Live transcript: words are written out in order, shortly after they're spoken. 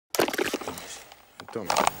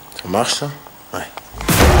Ça marche ça? Ouais.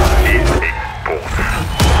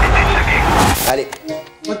 Allez.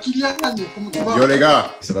 Yo les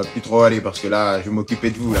gars, ça va plus trop aller parce que là, je vais m'occuper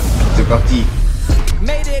de vous là. C'est parti.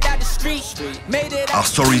 Our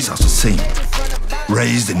stories are the same,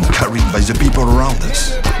 raised and carried by the people around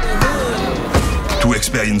us. To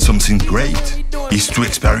experience something great is to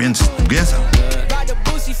experience it together.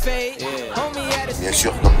 Bien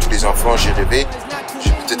sûr, comme tous les enfants, j'ai rêvé.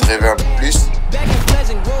 J'ai peut-être rêvé un peu plus.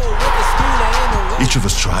 Each of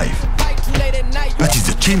us strive, but it's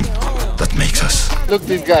the team that makes us. Look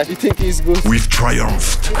this guy, you think he's good? We've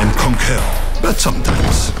triumphed and conquered, but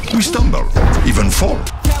sometimes we stumble, even fall.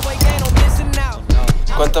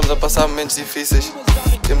 Quando estamos a passar momentos difíceis,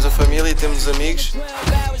 temos a família e temos os amigos.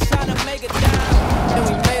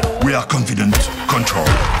 We are confident, controlled,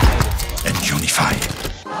 and unified.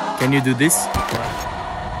 Can you do this?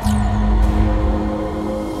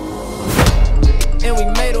 And we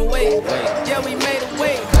made a way. Yeah, we made a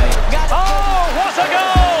way. Oh, what a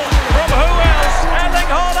goal! From who else? Erling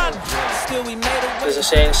Haaland. Still we made a way. There's a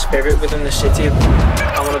certain spirit within the city.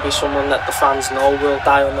 I want to be someone that the fans know will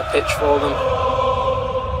die on the pitch for them.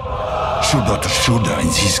 Shoulder to shoulder in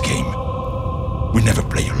this game, we never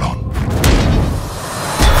play alone.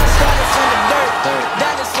 Started from the dirt,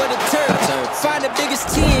 that is for the turf. Find the biggest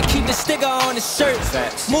T and keep the sticker on the shirt.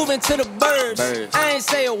 Moving to the birds, I ain't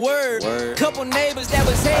say a word. Couple neighbors that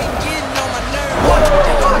was hating, getting on my nerves.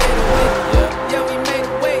 Yeah, we made a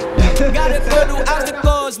way. Gotta go through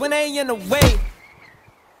obstacles when they in the way.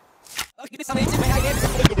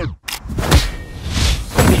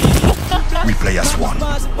 We play as one,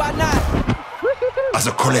 Why not? as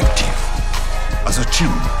a collective, as a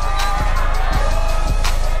team.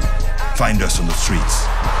 Find us on the streets,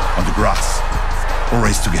 on the grass, or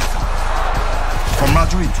race together. From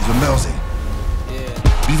Madrid to the Mersey,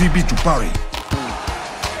 BVB to Paris,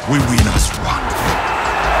 we win as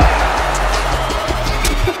one.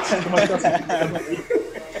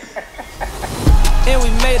 And we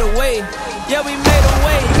made a way, yeah, we made a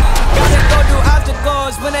way. Gotta go through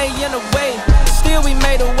obstacles when they in the way. Still we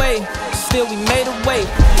made a way, still we made a way.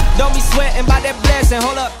 Don't be sweating by that blessing,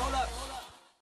 hold up.